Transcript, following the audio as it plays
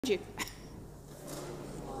you.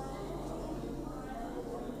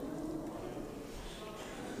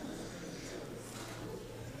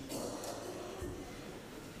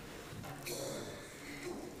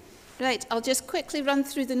 Right, I'll just quickly run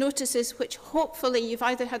through the notices, which hopefully you've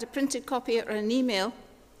either had a printed copy or an email.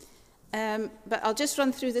 But I'll just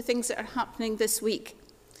run through the things that are happening this week.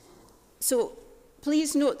 So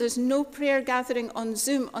please note there's no prayer gathering on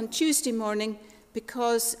Zoom on Tuesday morning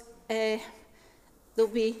because there'll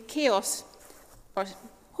be chaos, or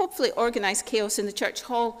hopefully organised chaos in the church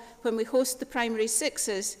hall when we host the primary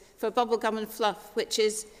sixes for Bubblegum and Fluff, which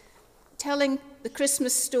is telling the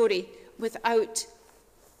Christmas story without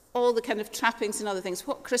all the kind of trappings and other things,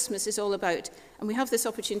 what Christmas is all about. And we have this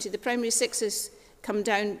opportunity. The primary sixes come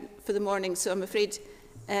down for the morning, so I'm afraid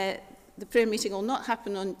the prayer meeting will not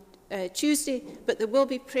happen on Tuesday, but there will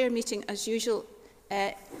be prayer meeting as usual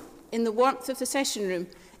in the warmth of the session room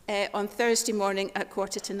on Thursday morning at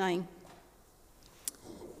 8:45.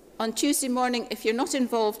 On Tuesday morning, if you're not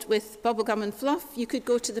involved with Bubblegum and Fluff, you could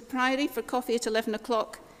go to the Priory for coffee at 11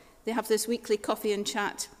 o'clock. They have this weekly coffee and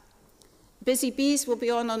chat. Busy Bees will be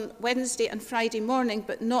on Wednesday and Friday morning,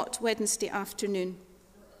 but not Wednesday afternoon.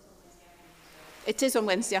 It is on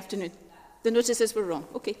Wednesday afternoon. The notices were wrong.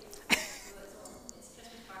 Okay.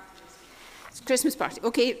 It's Christmas party.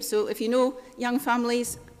 Okay, so if you know young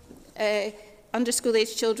families, under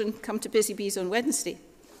school-age children come to Busy Bees on Wednesday.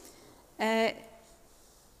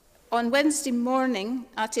 On Wednesday morning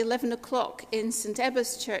at 11 o'clock in St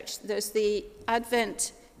Ebba's Church, there's the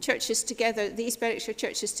Advent Churches Together, the East Berwickshire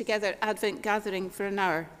Churches Together Advent gathering for an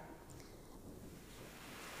hour.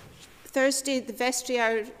 Thursday, the vestry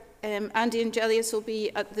hour, Andy and Gellius will be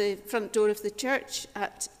at the front door of the church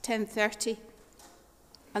at 10:30.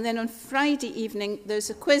 And then on Friday evening, there's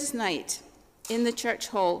a quiz night in the church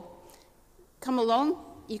hall. Come along.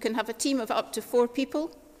 You can have a team of up to 4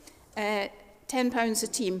 people, £10 a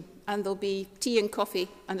team, and there'll be tea and coffee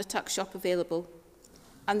and a tuck shop available.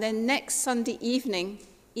 And then next Sunday evening,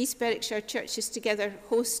 East Berwickshire Churches Together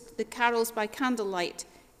host the Carols by Candlelight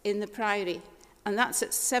in the Priory, and that's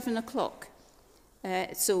at 7 o'clock.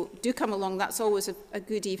 So do come along, that's always a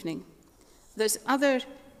good evening. There's other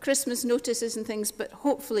Christmas notices and things, but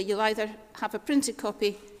hopefully you'll either have a printed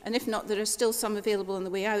copy, and if not, there are still some available on the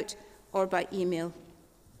way out, or by email.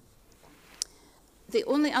 The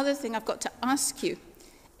only other thing I've got to ask you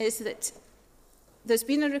is that there's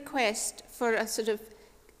been a request for a sort of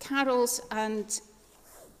carols and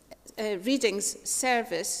readings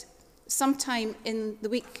service sometime in the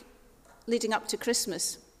week leading up to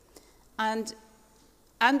Christmas. And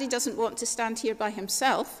Andy doesn't want to stand here by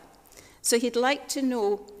himself, so he'd like to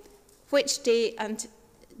know which day and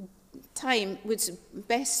time would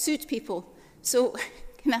best suit people. So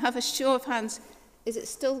can I have a show of hands? Is it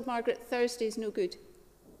still, Margaret, Thursday is no good?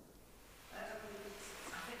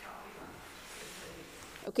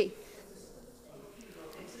 Okay.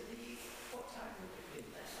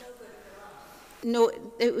 No,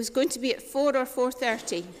 it was going to be at 4 or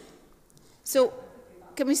 4:30. So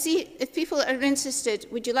can we see if people are interested,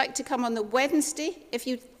 would you like to come on the Wednesday? If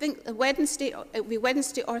you think the Wednesday, it would be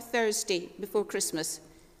Wednesday or Thursday before Christmas.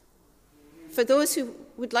 For those who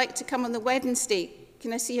would like to come on the Wednesday,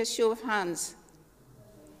 can I see a show of hands?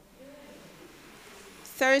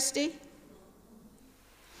 Thursday?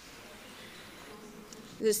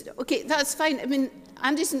 Okay, that's fine. I mean,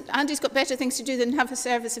 Andy's got better things to do than have a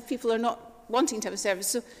service if people are not wanting to have a service.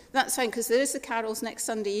 So that's fine, because there is the carols next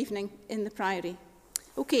Sunday evening in the Priory.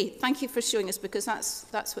 Okay, thank you for showing us, because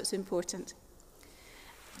that's what's important.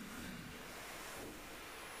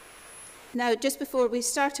 Now, just before we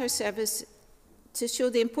start our service, to show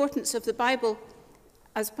the importance of the Bible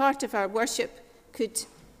as part of our worship, could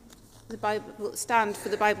the Bible stand for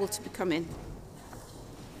the Bible to come in?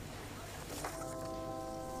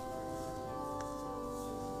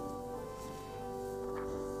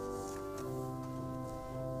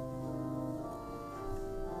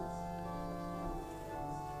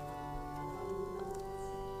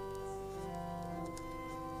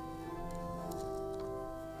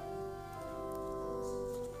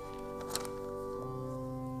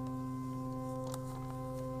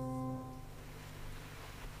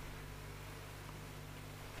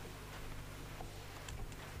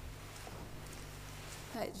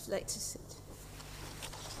 I'd like to sit.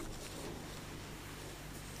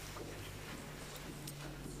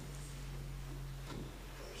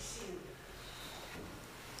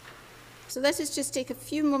 So let us just take a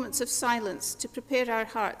few moments of silence to prepare our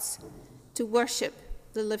hearts to worship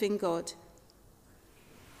the living God.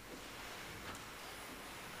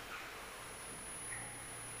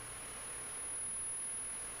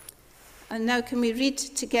 And now can we read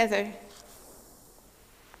together?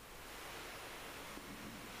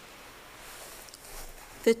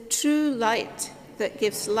 The true light that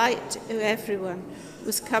gives light to everyone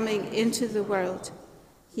was coming into the world.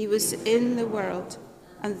 He was in the world,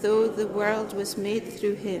 and though the world was made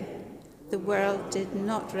through him, the world did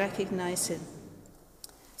not recognize him.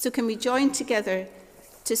 So can we join together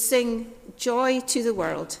to sing Joy to the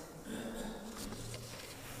World?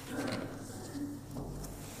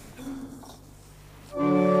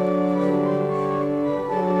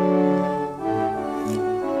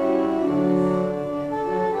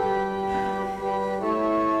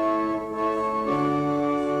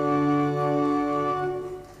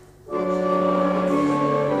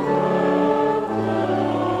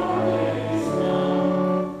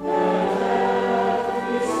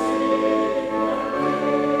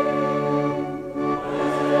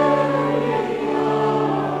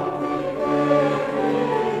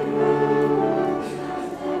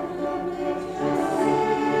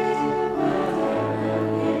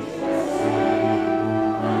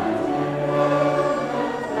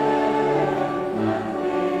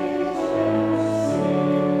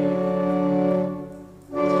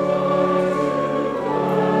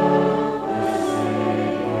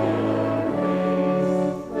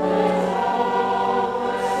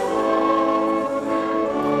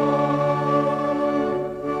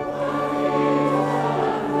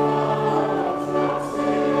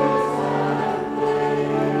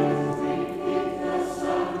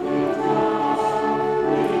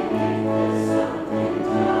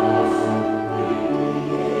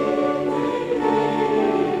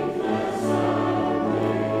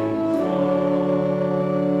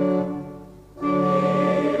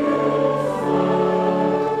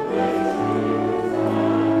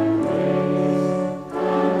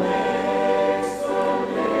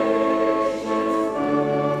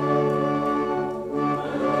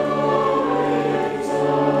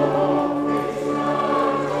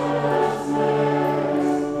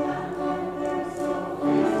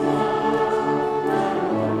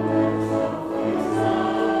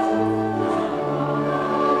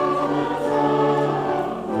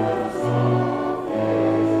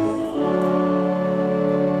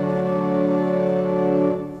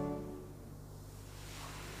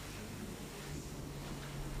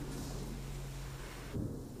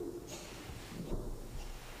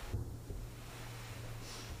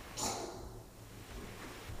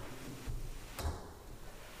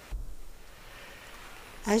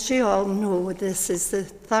 As you all know, this is the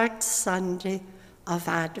third Sunday of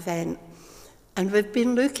Advent, and we've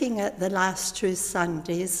been looking at the last 2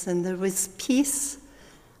 Sundays, and there was peace,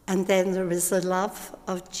 and then there was the love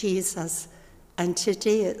of Jesus, and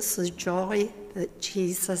today it's the joy that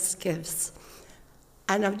Jesus gives.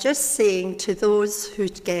 And I'm just saying to those who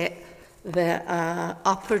get the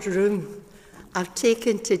upper room, I've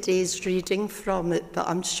taken today's reading from it, but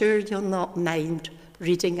I'm sure you'll not mind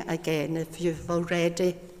reading it again if you've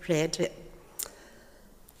already read it.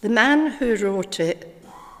 The man who wrote it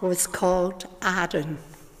was called Aaron.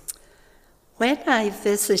 When I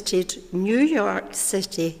visited New York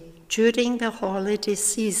City during the holiday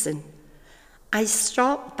season, I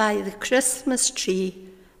stopped by the Christmas tree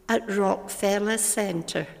at Rockefeller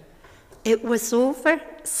Center. It was over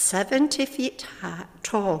 70 feet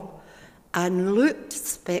tall and looked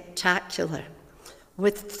spectacular,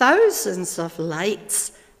 with thousands of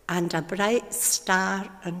lights and a bright star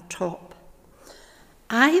on top.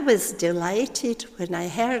 I was delighted when I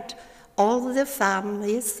heard all the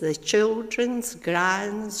families, the children's,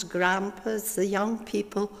 grands, grandpas, the young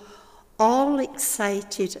people, all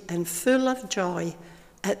excited and full of joy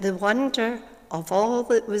at the wonder of all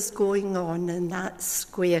that was going on in that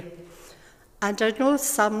square. And I know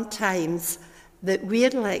sometimes that we're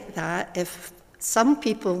like that. If some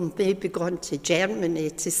people may be gone to Germany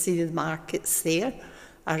to see the markets there,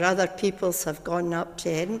 or other peoples have gone up to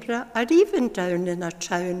Edinburgh, or even down in our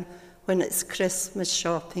town when it's Christmas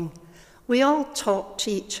shopping. We all talk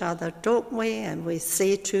to each other, don't we? And we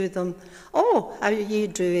say to them, "Oh, how are you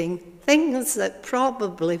doing?" Things that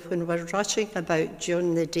probably when we're rushing about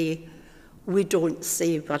during the day, we don't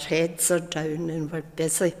say. Our heads are down and we're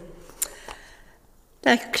busy.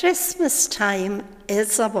 Now, Christmas time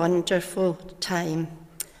is a wonderful time.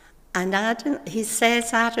 And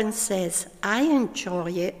Aaron says, I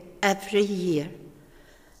enjoy it every year.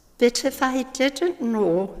 But if I didn't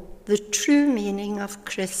know the true meaning of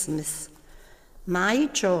Christmas, my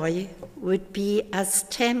joy would be as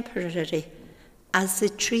temporary as the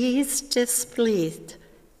trees displayed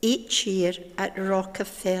each year at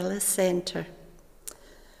Rockefeller Center.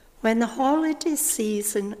 When the holiday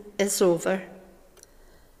season is over,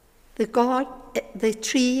 The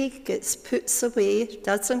tree gets put away,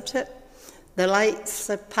 doesn't it? The lights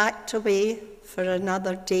are packed away for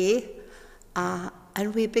another day,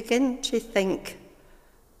 and we begin to think,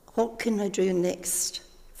 what can I do next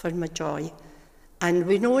for my joy? And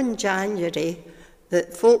we know in January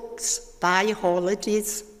that folks buy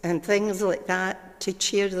holidays and things like that to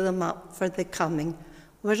cheer them up for the coming.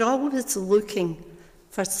 We're always looking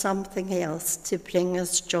for something else to bring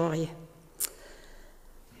us joy.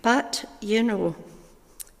 But, Aaron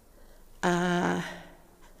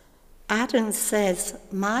says,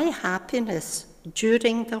 my happiness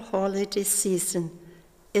during the holiday season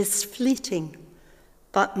is fleeting,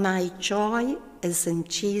 but my joy is in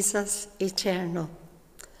Jesus eternal.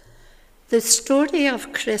 The story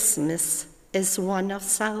of Christmas is one of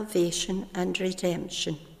salvation and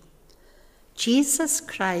redemption. Jesus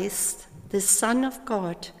Christ, the Son of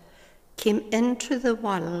God, came into the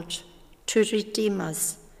world to redeem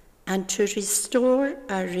us and to restore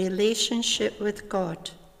our relationship with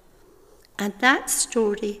God. And that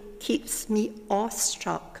story keeps me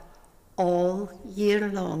awestruck all year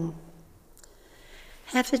long.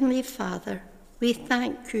 Heavenly Father, we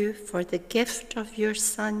thank you for the gift of your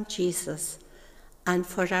Son, Jesus, and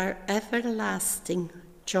for our everlasting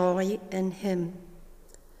joy in him.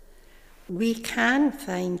 We can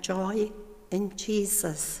find joy in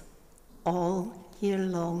Jesus all year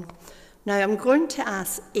long. Now I'm going to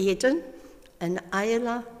ask Aidan and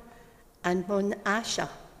Isla and Monasha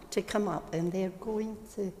to come up, and they're going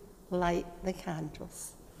to light the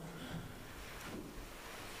candles.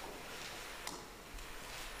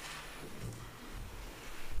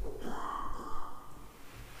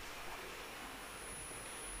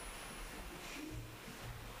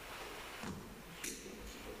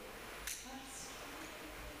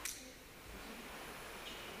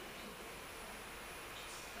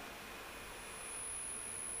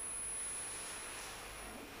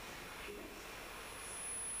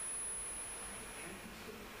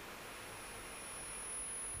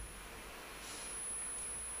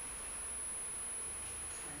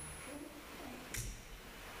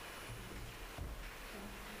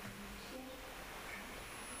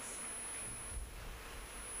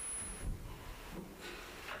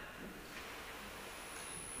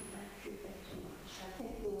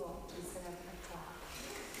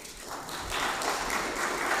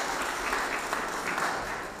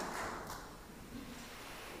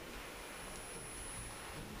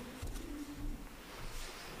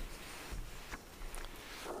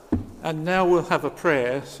 And now we'll have a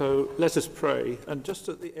prayer, so let us pray. And just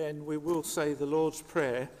at the end, we will say the Lord's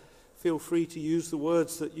Prayer. Feel free to use the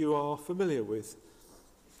words that you are familiar with.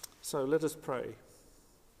 So let us pray.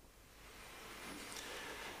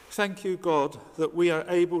 Thank you, God, that we are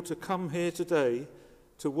able to come here today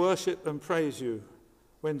to worship and praise you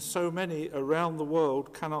when so many around the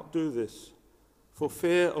world cannot do this for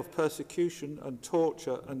fear of persecution and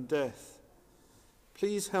torture and death.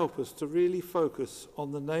 Please help us to really focus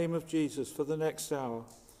on the name of Jesus for the next hour,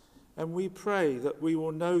 and we pray that we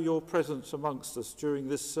will know your presence amongst us during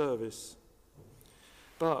this service.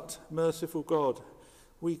 But, merciful God,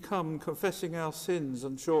 we come confessing our sins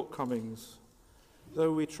and shortcomings.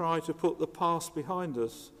 Though we try to put the past behind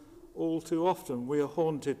us, all too often we are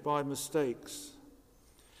haunted by mistakes.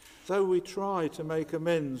 Though we try to make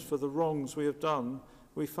amends for the wrongs we have done,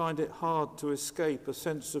 we find it hard to escape a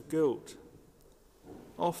sense of guilt.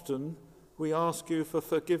 Often we ask you for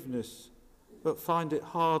forgiveness, but find it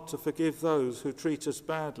hard to forgive those who treat us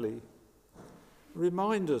badly.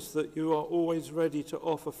 Remind us that you are always ready to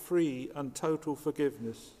offer free and total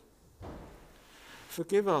forgiveness.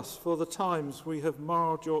 Forgive us for the times we have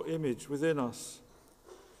marred your image within us.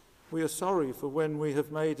 We are sorry for when we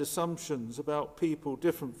have made assumptions about people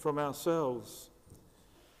different from ourselves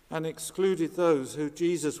and excluded those who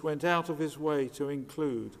Jesus went out of his way to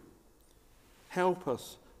include. Help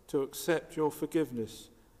us to accept your forgiveness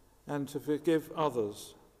and to forgive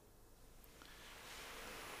others.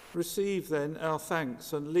 Receive then our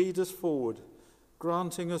thanks and lead us forward,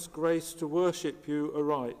 granting us grace to worship you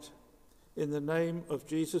aright, in the name of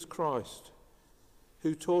Jesus Christ,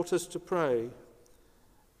 who taught us to pray,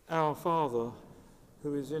 Our Father,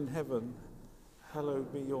 who is in heaven,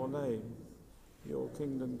 hallowed be your name. Your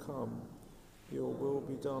kingdom come, your will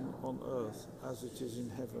be done on earth as it is in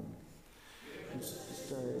heaven. This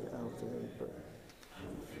day our daily bread.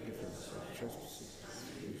 Forgive us our trespasses,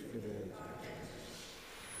 we forgive our.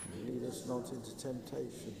 Lead us not into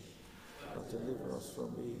temptation, but deliver us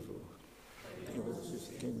from evil. Yours is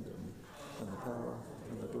the kingdom, and the power,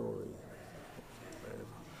 and the glory,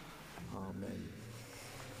 forever. Amen.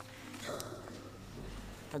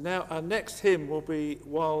 And now our next hymn will be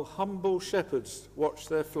While Humble Shepherds Watch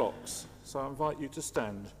Their Flocks. So I invite you to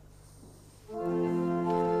stand.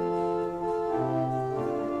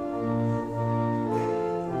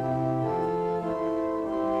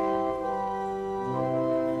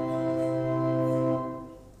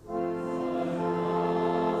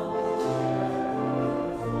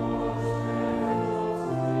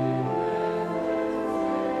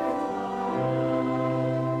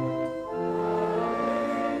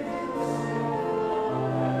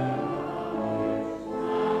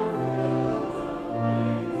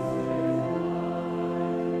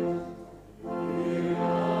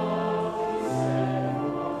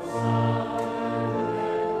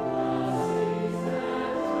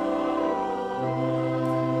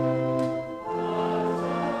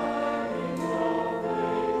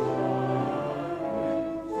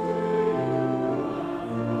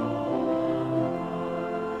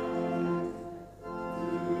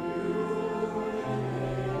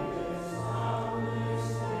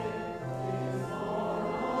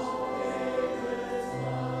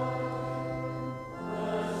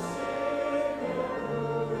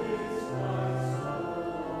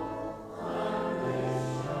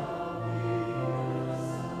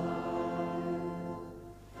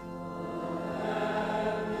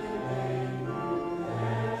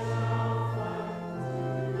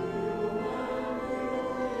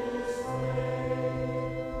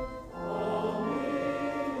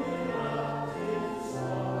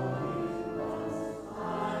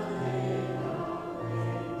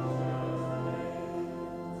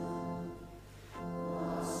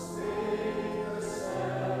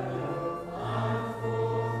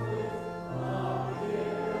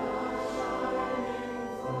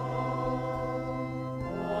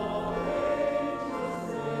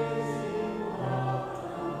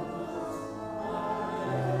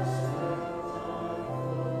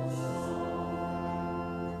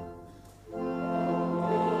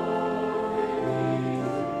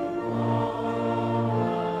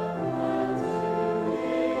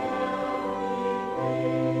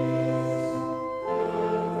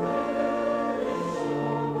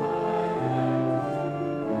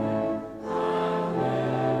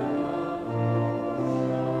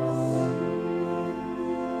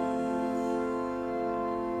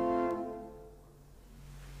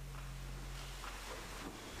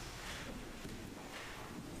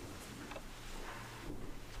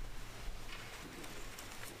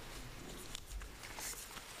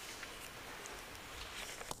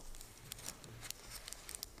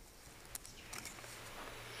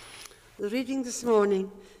 The reading this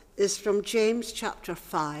morning is from James chapter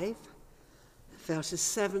 5, verses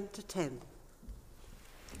 7 to 10.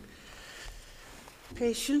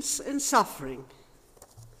 Patience in suffering.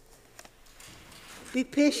 Be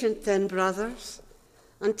patient then, brothers,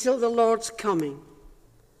 until the Lord's coming.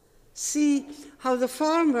 See how the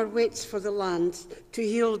farmer waits for the land to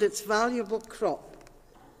yield its valuable crop,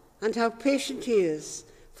 and how patient he is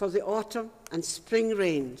for the autumn and spring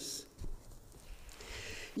rains.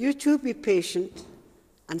 You too be patient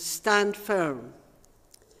and stand firm,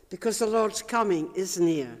 because the Lord's coming is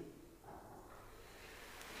near.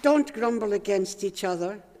 Don't grumble against each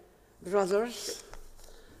other, brothers,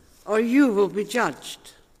 or you will be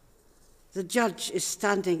judged. The judge is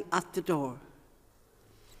standing at the door.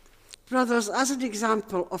 Brothers, as an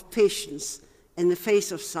example of patience in the face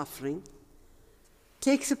of suffering,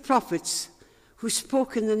 take the prophets who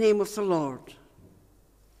spoke in the name of the Lord.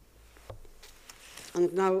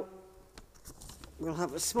 And now we'll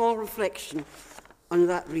have a small reflection on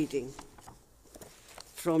that reading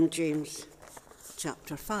from James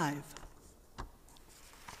chapter 5.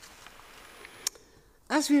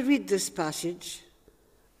 As we read this passage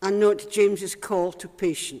and note James's call to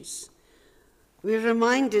patience, we're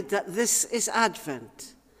reminded that this is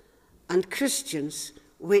Advent and Christians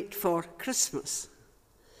wait for Christmas.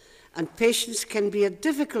 And patience can be a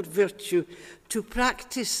difficult virtue to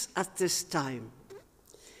practice at this time.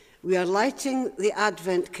 We are lighting the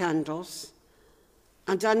Advent candles,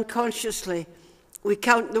 and unconsciously we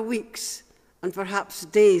count the weeks and perhaps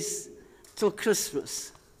days till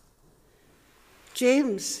Christmas.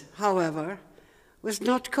 James, however, was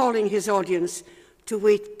not calling his audience to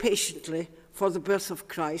wait patiently for the birth of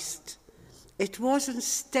Christ. It was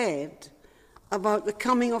instead about the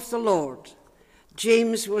coming of the Lord.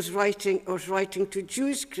 James was writing to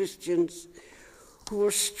Jewish Christians who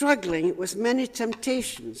were struggling with many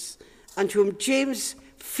temptations and whom James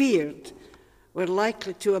feared were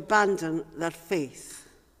likely to abandon their faith.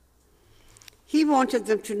 He wanted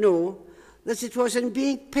them to know that it was in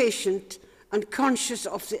being patient and conscious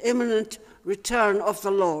of the imminent return of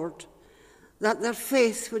the Lord that their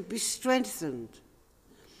faith would be strengthened.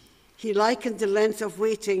 He likened the length of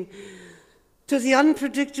waiting to the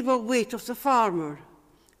unpredictable wait of the farmer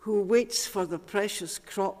who waits for the precious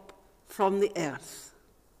crop from the earth.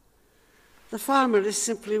 The farmer is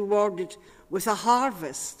simply rewarded with a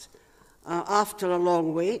harvest after a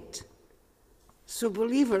long wait. So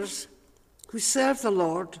believers who serve the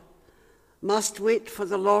Lord must wait for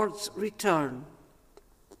the Lord's return.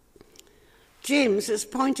 James is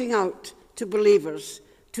pointing out to believers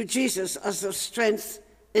to Jesus as their strength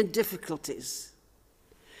in difficulties.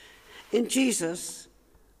 In Jesus,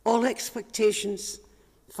 all expectations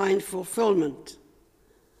find fulfillment.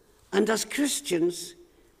 And as Christians,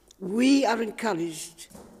 we are encouraged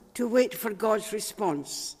to wait for God's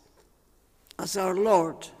response as our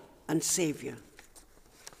Lord and Saviour.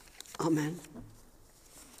 Amen.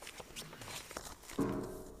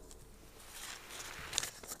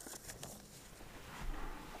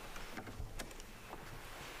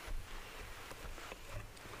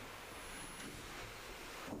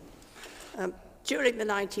 During the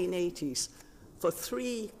 1980s, for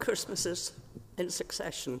 3 Christmases in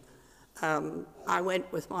succession, I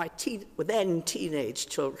went with my then teenage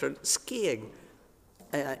children skiing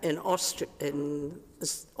in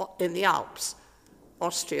the Alps,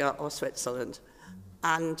 Austria or Switzerland.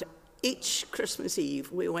 And each Christmas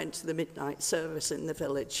Eve, we went to the midnight service in the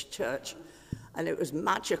village church. And it was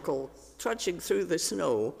magical, trudging through the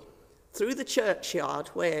snow, through the churchyard,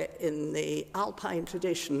 where in the Alpine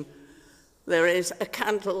tradition, there is a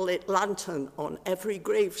candlelit lantern on every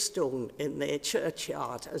gravestone in their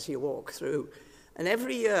churchyard as you walk through. And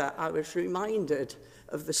every year I was reminded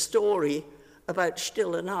of the story about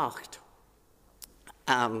Stille Nacht.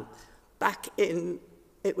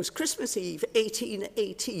 It was Christmas Eve,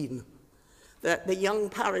 1818, that the young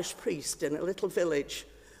parish priest in a little village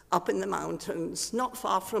up in the mountains, not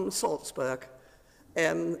far from Salzburg,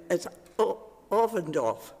 at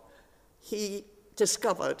Orvendorf, he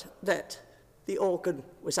discovered that the organ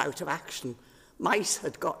was out of action. Mice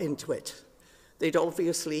had got into it. They'd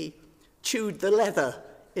obviously chewed the leather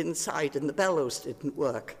inside and the bellows didn't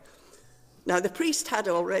work. Now, the priest had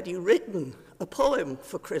already written a poem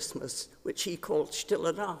for Christmas, which he called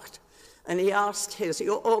Stille Nacht, and he asked his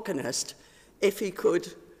organist if he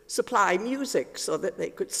could supply music so that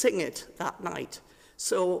they could sing it that night.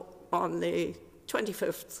 So on the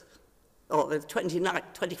 25th, or the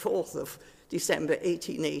 24th of December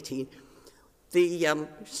 1818, the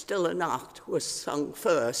Stille Nacht was sung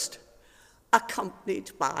first,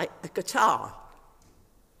 accompanied by a guitar.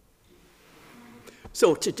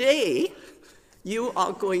 So today, you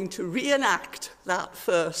are going to reenact that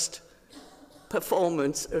first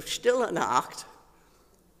performance of Stille Nacht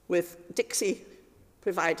with Dixie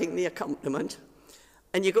providing the accompaniment.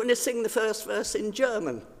 And you're going to sing the first verse in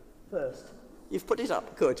German first. You've put it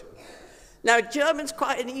up, good. Now, German's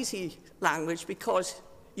quite an easy language because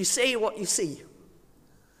you say what you see.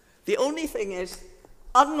 The only thing is,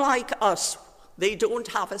 unlike us, they don't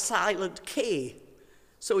have a silent K.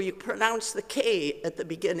 So you pronounce the K at the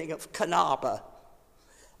beginning of Knabe.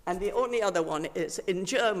 And the only other one is, in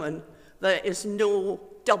German, there is no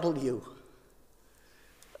W.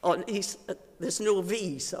 There's no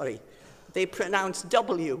V, sorry. They pronounce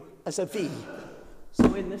W as a V.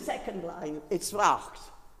 So in the second line, it's Wacht.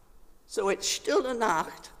 So it's Stille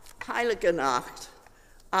Nacht, Heilige Nacht,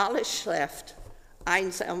 alles schläft,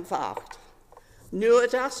 einsam wacht. Nur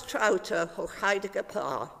das traute, hochheilige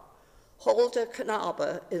Paar, holder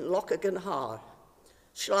Knabe in lockigen Haar,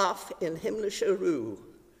 schlaf in himmlischer Ruhe,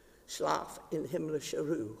 schlaf in himmlischer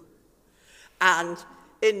Ruhe. And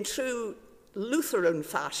in true Lutheran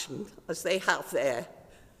fashion, as they have there,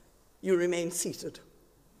 you remain seated.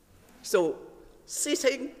 So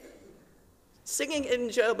sitting, singing in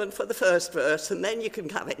German for the first verse, and then you can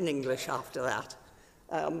have it in English after that,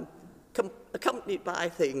 accompanied by a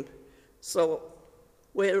thing. So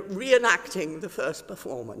we're reenacting the first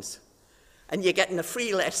performance, and you're getting a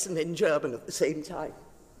free lesson in German at the same time.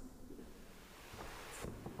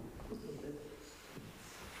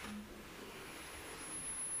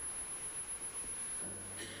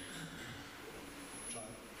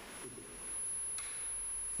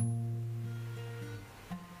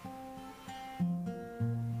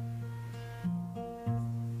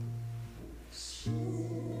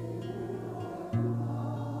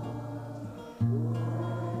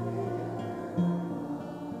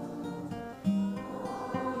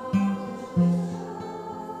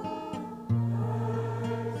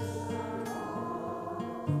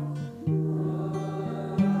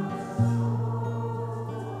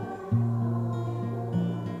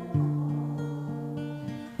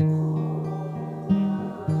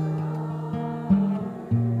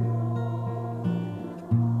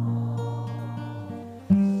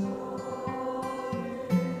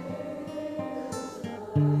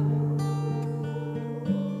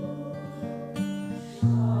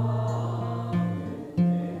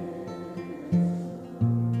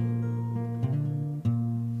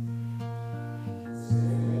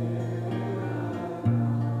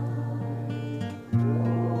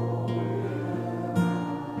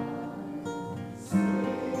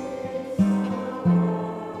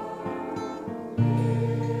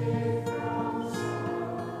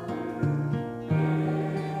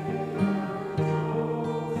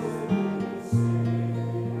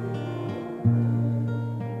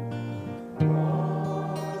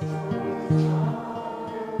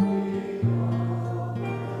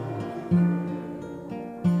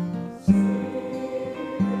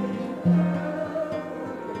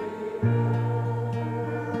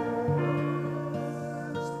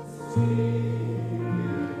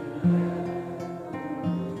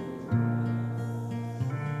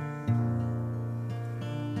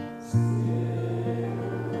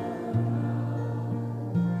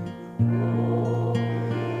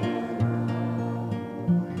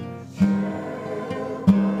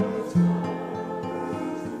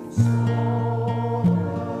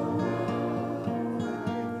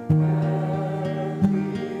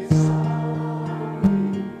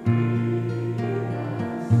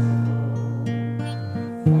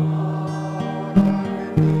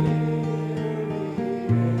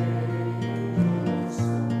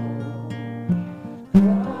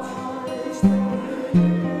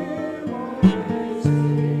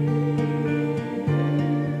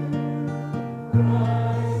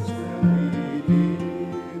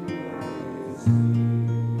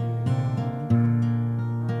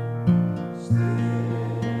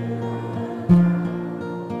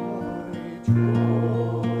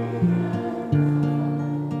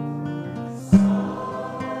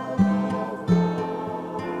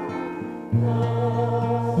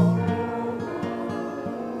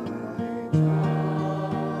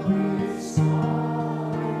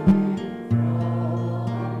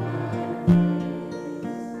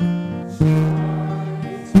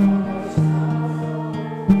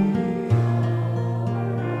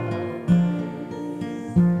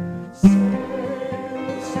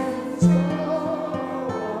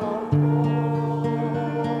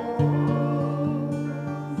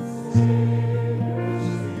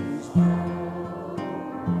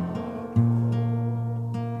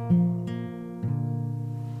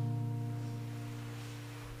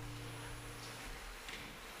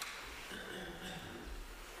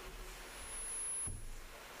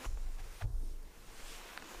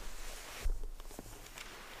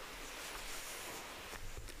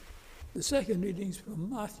 The second reading is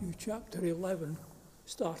from Matthew chapter 11,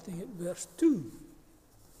 starting at verse 2.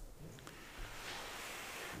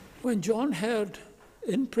 When John heard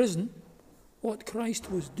in prison what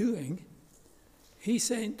Christ was doing, he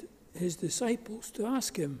sent his disciples to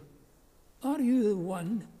ask him, "Are you the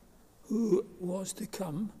one who was to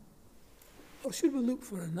come, or should we look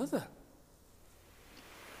for another?"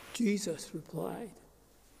 Jesus replied,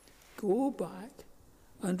 "Go back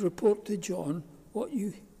and report to John what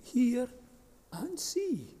you hear and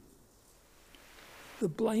see. The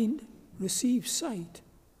blind receive sight,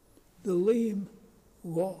 the lame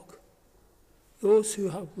walk, those who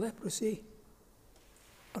have leprosy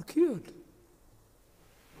are cured,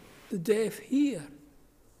 the deaf hear,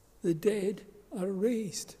 the dead are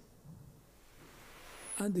raised,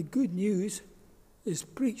 and the good news is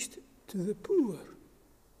preached to the poor.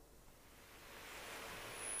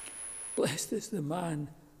 Blessed is the man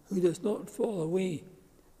who does not fall away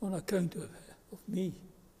on account of me."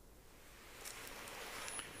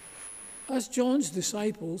 As John's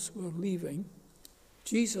disciples were leaving,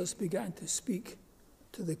 Jesus began to speak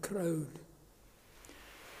to the crowd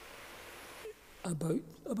about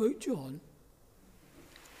John.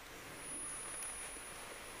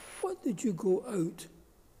 "What did you go out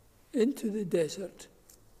into the desert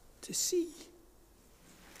to see?"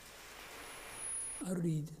 I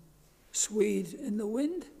read, "Swayed in the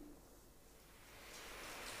wind?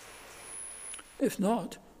 If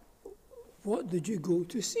not, what did you go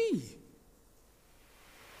to see?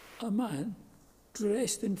 A man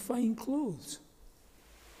dressed in fine clothes?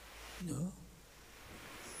 No.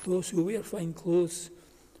 Those who wear fine clothes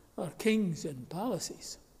are kings in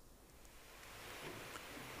palaces.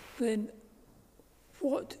 Then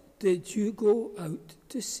what did you go out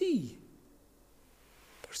to see?"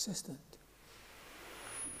 Persistent.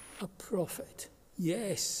 "A prophet.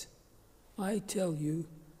 Yes, I tell you,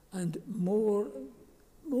 and more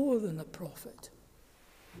than a prophet.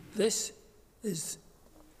 This is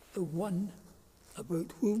the one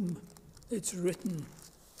about whom it's written,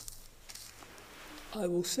 'I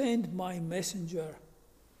will send my messenger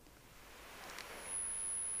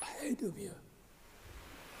ahead of you,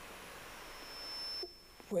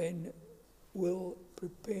 when will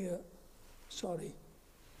prepare,' do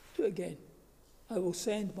it again. 'I will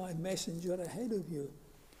send my messenger ahead of you,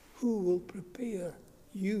 who will prepare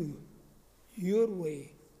you, your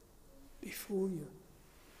way before you.'"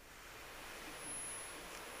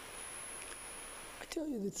 I tell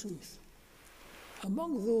you the truth,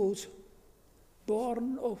 among those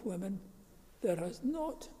born of women, there has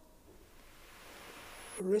not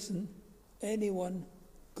risen anyone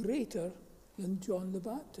greater than John the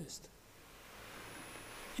Baptist.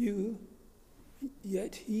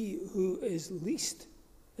 Yet he who is least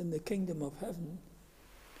in the kingdom of heaven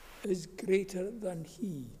is greater than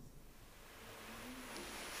he.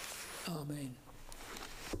 Amen.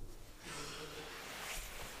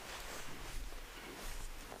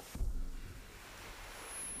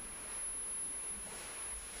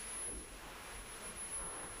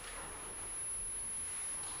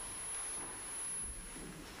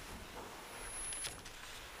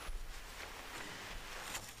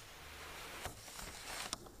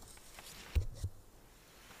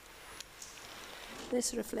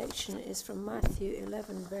 This reflection is from Matthew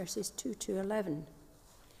 11, verses 2 to 11.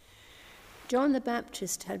 John the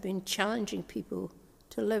Baptist had been challenging people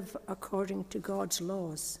to live according to God's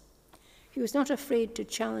laws. He was not afraid to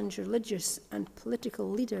challenge religious and political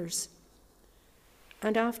leaders.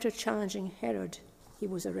 And after challenging Herod, he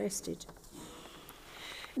was arrested.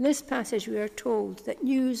 In this passage, we are told that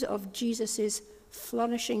news of Jesus'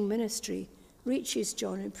 flourishing ministry reaches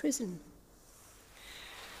John in prison.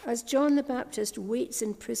 As John the Baptist waits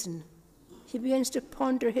in prison, he begins to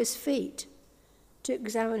ponder his fate, to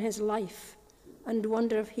examine his life, and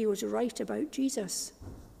wonder if he was right about Jesus.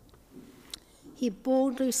 He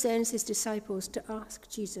boldly sends his disciples to ask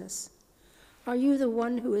Jesus, "Are you the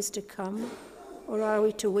one who is to come, or are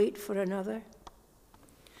we to wait for another?"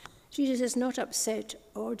 Jesus is not upset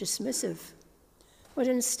or dismissive, but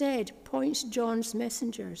instead points John's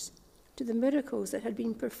messengers to the miracles that had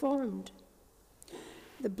been performed.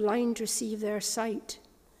 The blind receive their sight,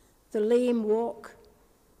 the lame walk,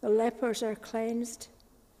 the lepers are cleansed,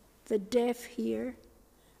 the deaf hear,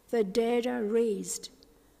 the dead are raised,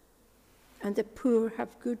 and the poor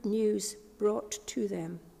have good news brought to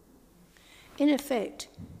them. In effect,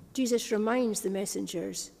 Jesus reminds the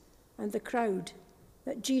messengers and the crowd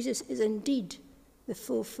that Jesus is indeed the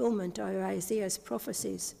fulfillment of Isaiah's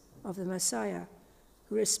prophecies of the Messiah,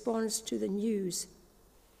 who responds to the news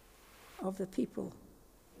of the people.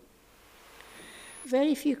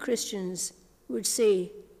 Very few Christians would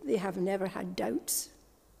say they have never had doubts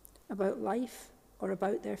about life or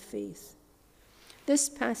about their faith. This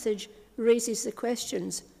passage raises the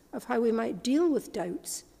questions of how we might deal with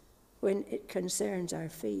doubts when it concerns our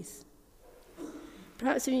faith.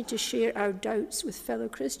 Perhaps we need to share our doubts with fellow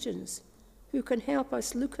Christians who can help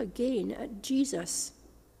us look again at Jesus,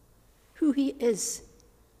 who he is,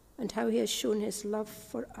 and how he has shown his love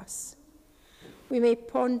for us. We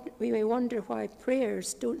may wonder why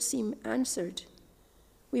prayers don't seem answered.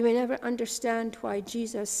 We may never understand why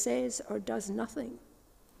Jesus says or does nothing.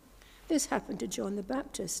 This happened to John the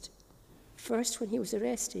Baptist, first when he was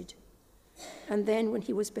arrested, and then when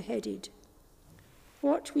he was beheaded.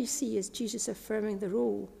 What we see is Jesus affirming the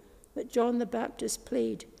role that John the Baptist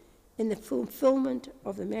played in the fulfillment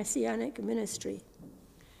of the messianic ministry.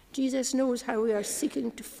 Jesus knows how we are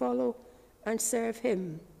seeking to follow and serve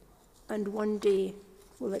him, and one day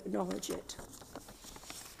will acknowledge it.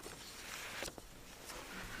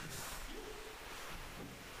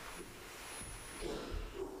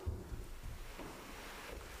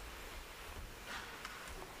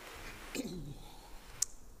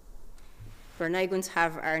 We're now going to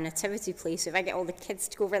have our nativity play, so if I get all the kids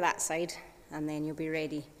to go over that side, and then you'll be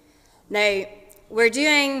ready. Now, we're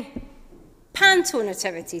doing panto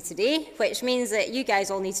nativity today, which means that you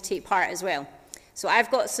guys all need to take part as well. So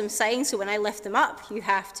I've got some signs, so when I lift them up, you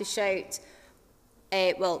have to shout,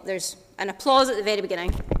 there's an applause at the very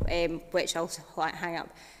beginning, which I'll hang up.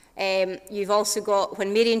 You've also got,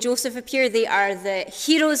 when Mary and Joseph appear, they are the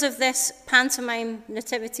heroes of this pantomime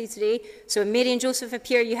nativity today. So when Mary and Joseph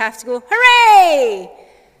appear, you have to go, hooray!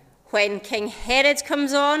 When King Herod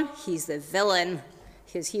comes on, he's the villain,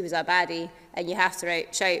 because he was a baddie, and you have to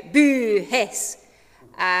shout, boo, hiss.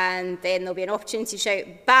 And then there'll be an opportunity to shout,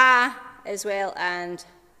 bah, as well, and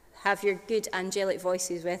have your good angelic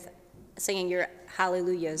voices with singing your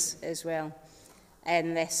hallelujahs as well.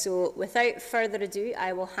 So without further ado,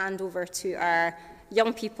 I will hand over to our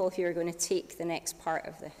young people who are going to take the next part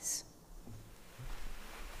of this.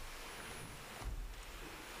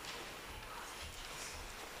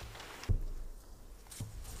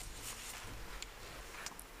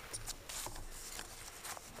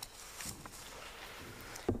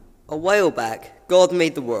 A while back, God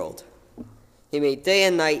made the world. He made day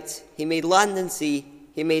and night, he made land and sea,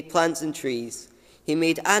 he made plants and trees. He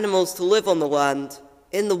made animals to live on the land,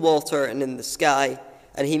 in the water and in the sky,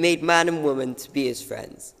 and he made man and woman to be his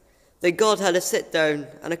friends. Then God had a sit down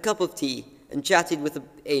and a cup of tea and chatted with the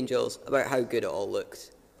angels about how good it all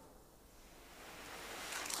looked.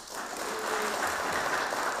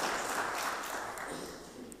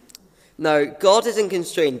 Now, God isn't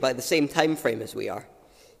constrained by the same time frame as we are.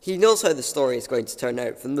 He knows how the story is going to turn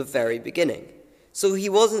out from the very beginning. So he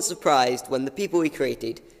wasn't surprised when the people he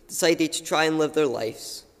created decided to try and live their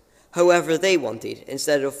lives however they wanted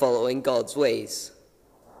instead of following God's ways.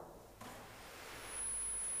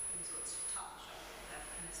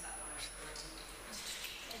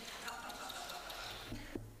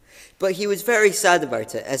 But he was very sad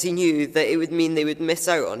about it, as he knew that it would mean they would miss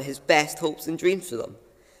out on his best hopes and dreams for them.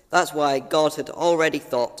 That's why God had already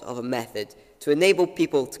thought of a method to enable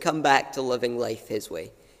people to come back to living life his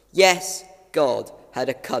way. Yes, God had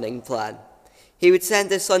a cunning plan. He would send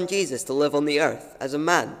his son Jesus to live on the earth as a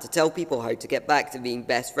man, to tell people how to get back to being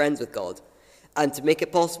best friends with God, and to make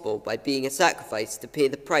it possible by being a sacrifice to pay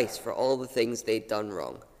the price for all the things they'd done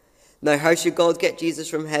wrong. Now, how should God get Jesus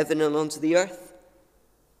from heaven and onto the earth?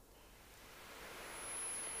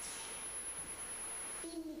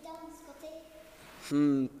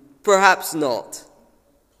 Perhaps not.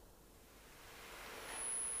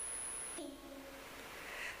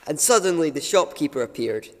 And suddenly the shopkeeper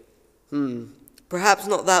appeared. Perhaps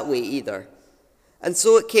not that way either. And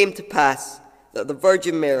so it came to pass that the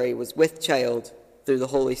Virgin Mary was with child through the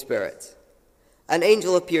Holy Spirit. An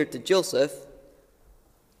angel appeared to Joseph.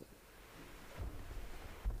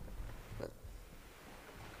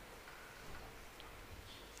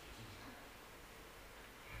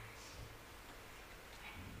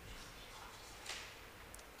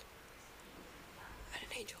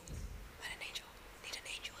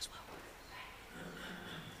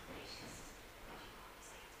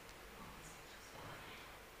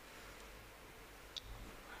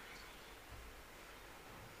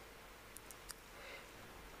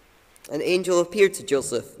 An angel appeared to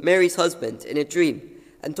Joseph, Mary's husband, in a dream,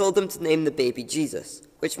 and told him to name the baby Jesus,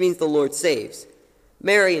 which means the Lord saves.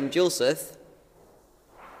 Mary and Joseph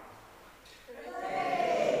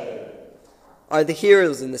are the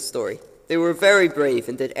heroes in this story. They were very brave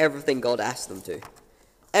and did everything God asked them to.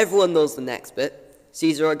 Everyone knows the next bit.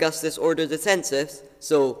 Caesar Augustus ordered a census,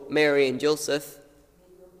 so Mary and Joseph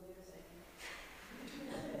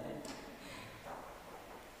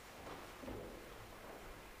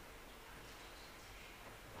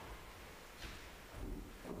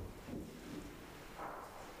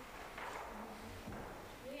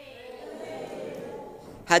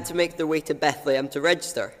had to make their way to Bethlehem to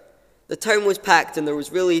register. The town was packed and there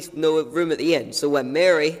was really no room at the inn, so when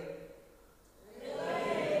Mary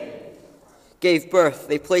gave birth,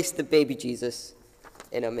 they placed the baby Jesus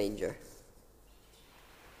in a manger.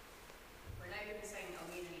 We're now going to sing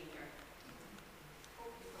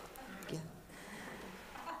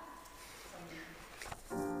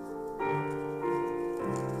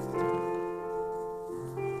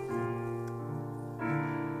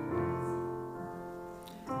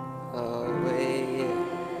Away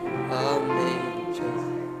in a Manger.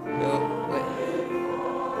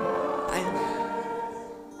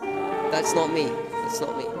 That's not me. That's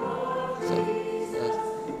not me. So,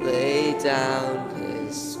 lay down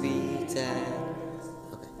his sweet head.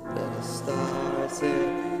 Okay. The stars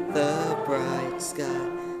in the bright sky.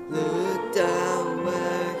 Look down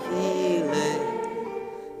where he lay.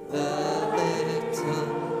 The little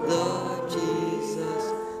Lord Jesus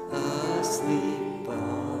asleep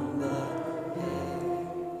on the hay.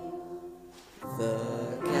 The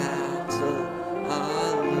cattle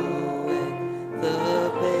are lowing. The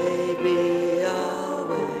baby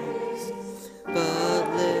always, but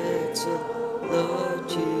little Lord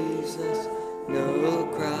Jesus, no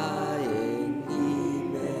crying he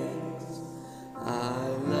makes. I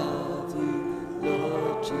love you,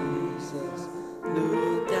 Lord Jesus,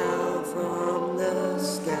 look down from the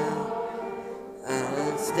sky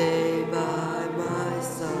and stay by my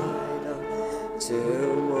side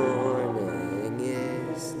till morning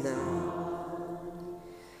is now.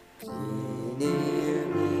 Be near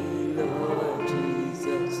me, Lord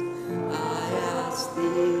Jesus, I ask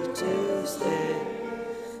thee to stay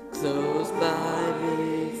close by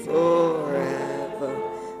me forever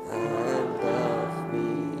and love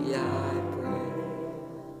me, I pray.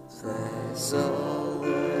 Bless all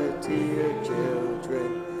the dear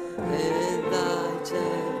children in thy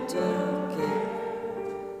tender care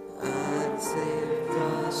and save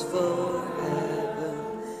us for heaven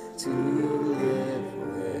to live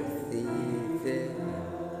with thee there.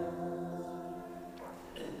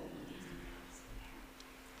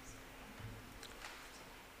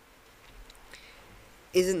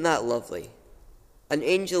 Isn't that lovely? An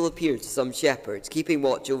angel appeared to some shepherds keeping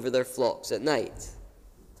watch over their flocks at night.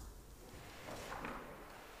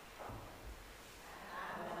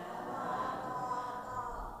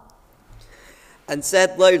 And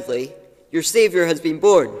said loudly, "Your Saviour has been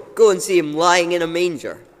born. Go and see him lying in a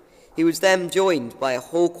manger." He was then joined by a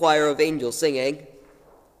whole choir of angels singing,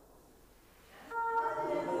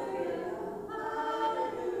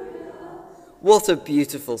 What a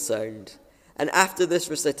beautiful sound. And after this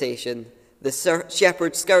recitation, the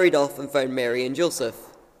shepherds scurried off and found Mary and Joseph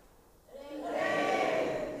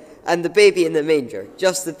and the baby in the manger,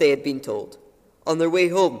 just as they had been told. On their way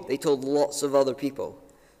home, they told lots of other people.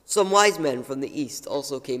 Some wise men from the east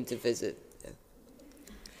also came to visit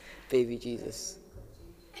baby Jesus.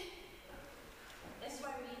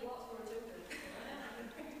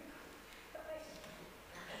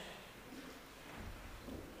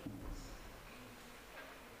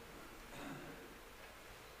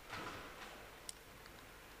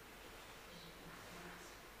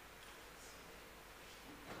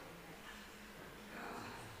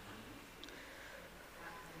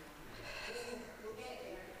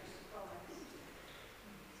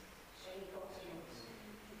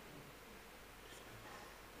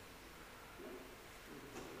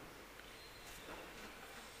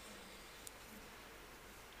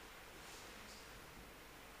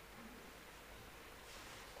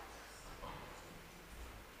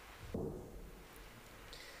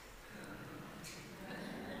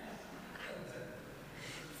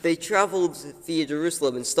 They travelled via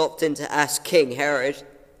Jerusalem and stopped in to ask King Herod.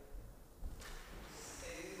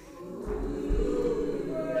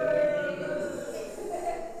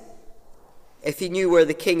 If he knew where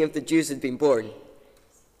the king of the Jews had been born.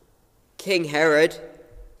 King Herod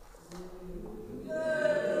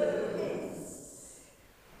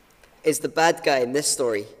is the bad guy in this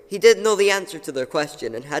story. He didn't know the answer to their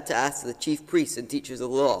question and had to ask the chief priests and teachers of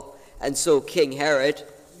the law. And so King Herod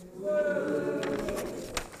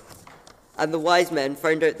and the wise men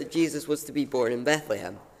found out that Jesus was to be born in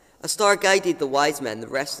Bethlehem. A star guided the wise men the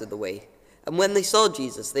rest of the way. And when they saw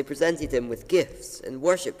Jesus, they presented him with gifts and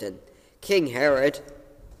worshipped him. King Herod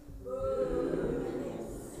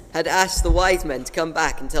had asked the wise men to come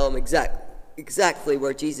back and tell him exactly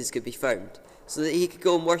where Jesus could be found, so that he could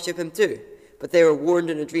go and worship him too. But they were warned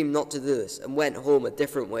in a dream not to do this and went home a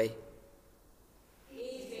different way.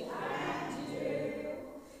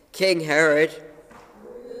 King Herod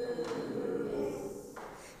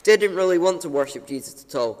didn't really want to worship Jesus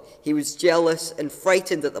at all. He was jealous and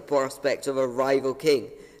frightened at the prospect of a rival king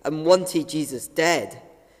and wanted Jesus dead.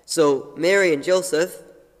 So Mary and Joseph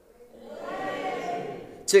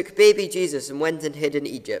took baby Jesus and went and hid in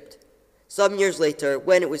Egypt. Some years later,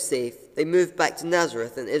 when it was safe, they moved back to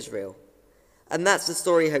Nazareth in Israel. And that's the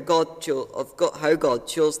story how God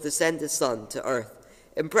chose to send his son to earth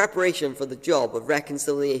in preparation for the job of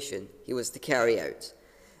reconciliation he was to carry out.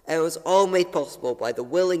 And it was all made possible by the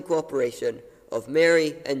willing cooperation of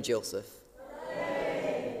Mary and Joseph.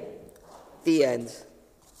 The end.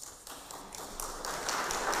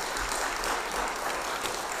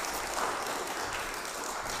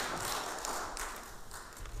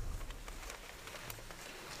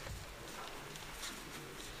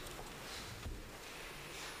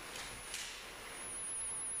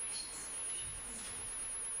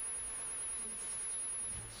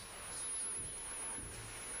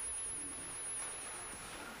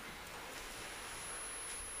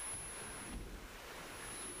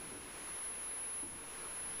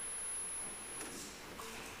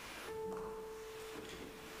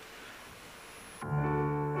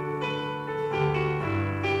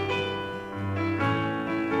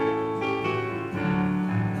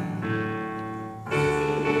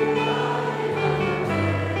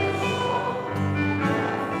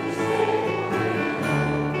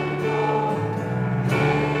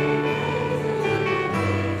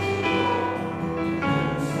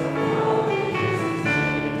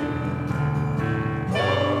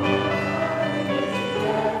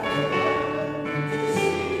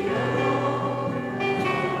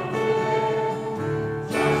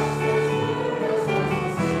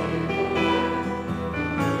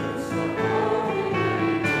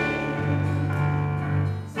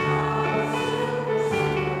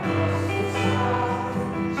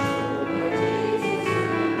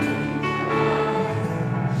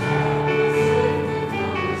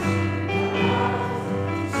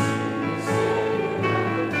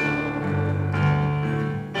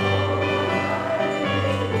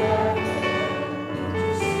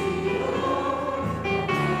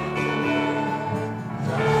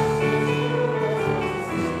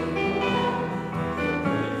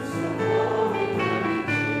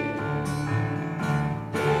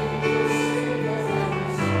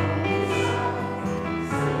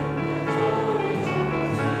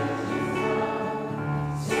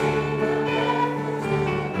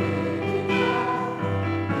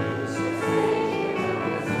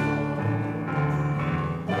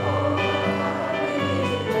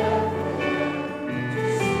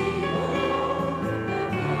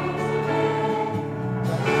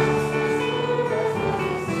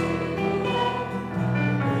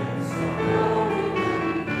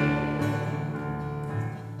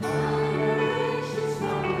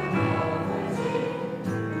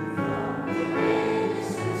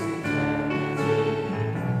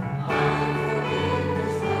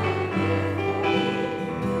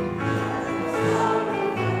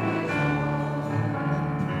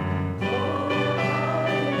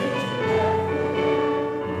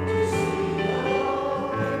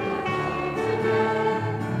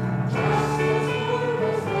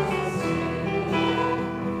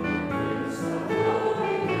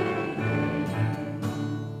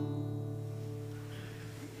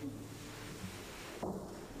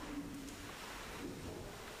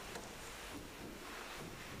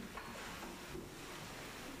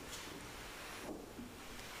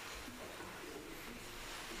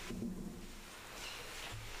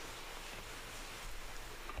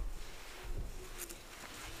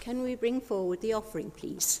 Can we bring forward the offering,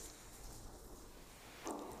 please?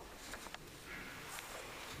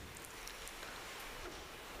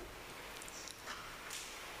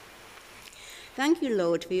 Thank you,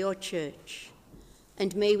 Lord, for your church,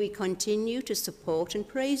 and may we continue to support and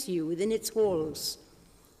praise you within its walls.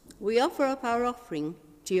 We offer up our offering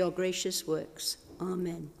to your gracious works.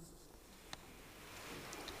 Amen.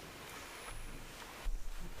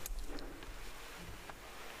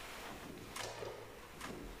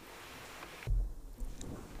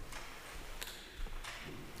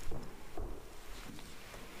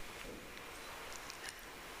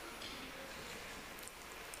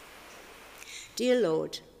 Dear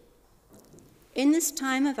Lord, in this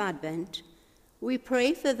time of Advent, we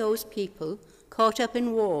pray for those people caught up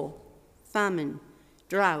in war, famine,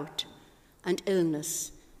 drought, and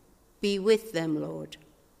illness. Be with them, Lord.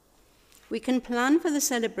 We can plan for the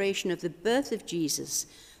celebration of the birth of Jesus,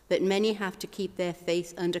 but many have to keep their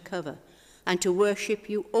faith under cover, and to worship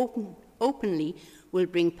you openly will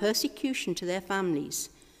bring persecution to their families.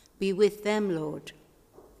 Be with them, Lord.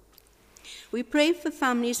 We pray for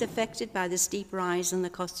families affected by the steep rise in the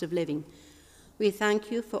cost of living. We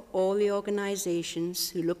thank you for all the organizations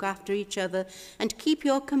who look after each other and keep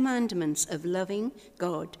your commandments of loving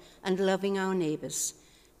God and loving our neighbors.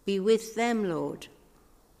 Be with them, Lord.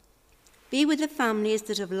 Be with the families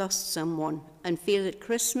that have lost someone and feel that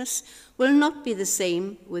Christmas will not be the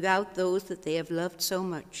same without those that they have loved so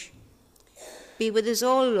much. Be with us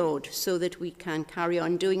all, Lord, so that we can carry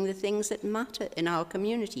on doing the things that matter in our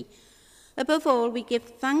community. Above all, we give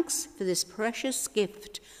thanks for this precious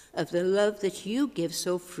gift of the love that you give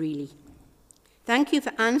so freely. Thank you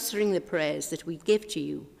for answering the prayers that we give to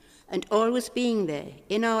you and always being there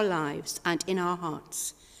in our lives and in our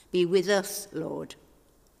hearts. Be with us, Lord.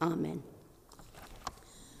 Amen.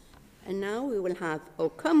 And now we will have, O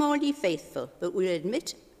come all ye faithful, but we'll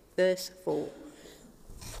admit verse 4.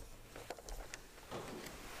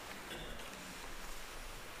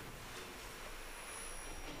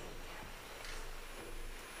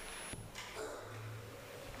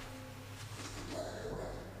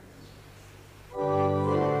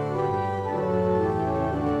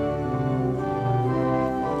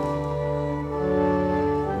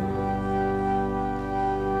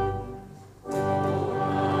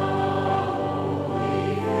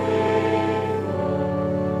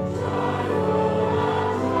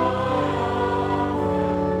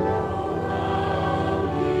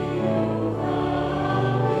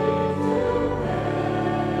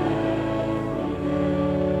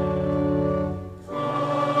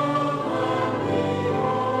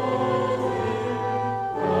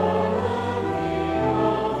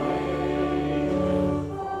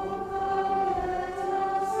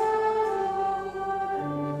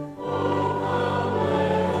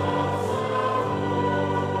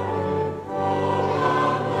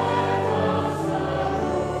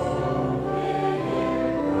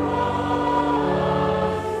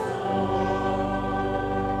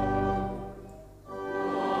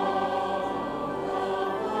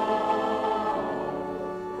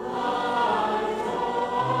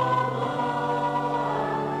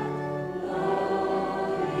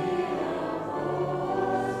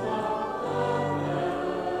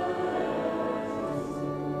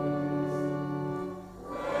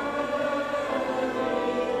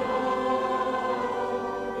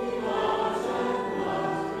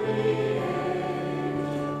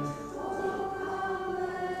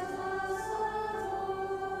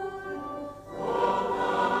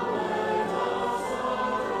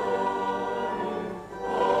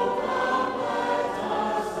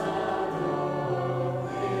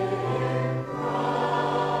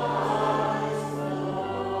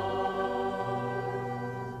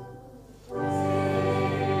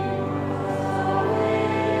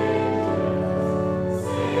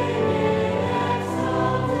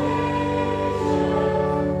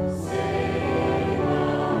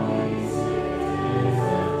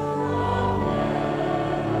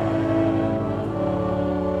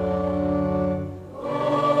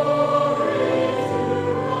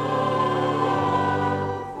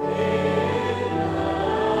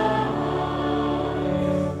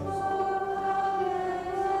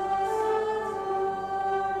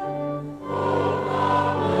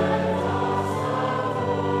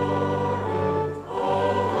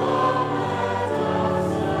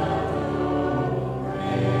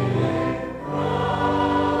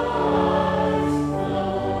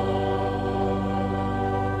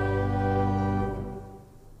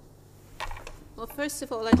 First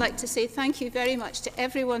of all, I'd like to say thank you very much to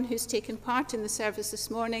everyone who's taken part in the service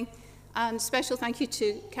this morning, and special thank you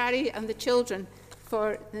to Carrie and the children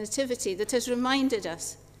for the Nativity that has reminded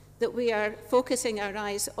us that we are focusing our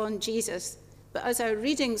eyes on Jesus. But as our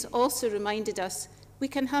readings also reminded us, we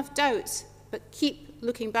can have doubts, but keep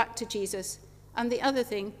looking back to Jesus. And the other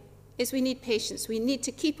thing is we need patience. We need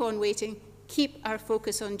to keep on waiting, keep our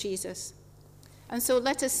focus on Jesus. And so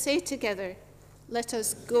let us say together, let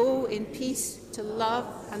us go in peace to love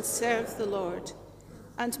and serve the Lord.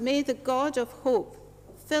 And may the God of hope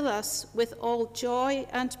fill us with all joy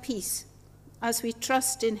and peace as we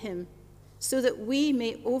trust in him, so that we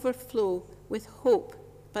may overflow with hope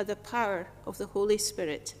by the power of the Holy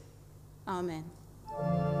Spirit. Amen.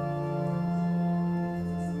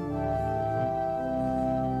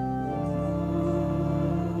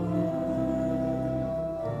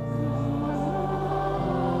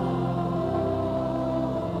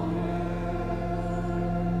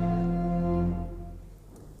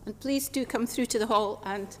 And please do come through to the hall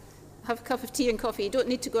and have a cup of tea and coffee. You don't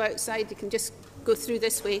need to go outside. You can just go through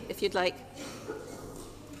this way if you'd like.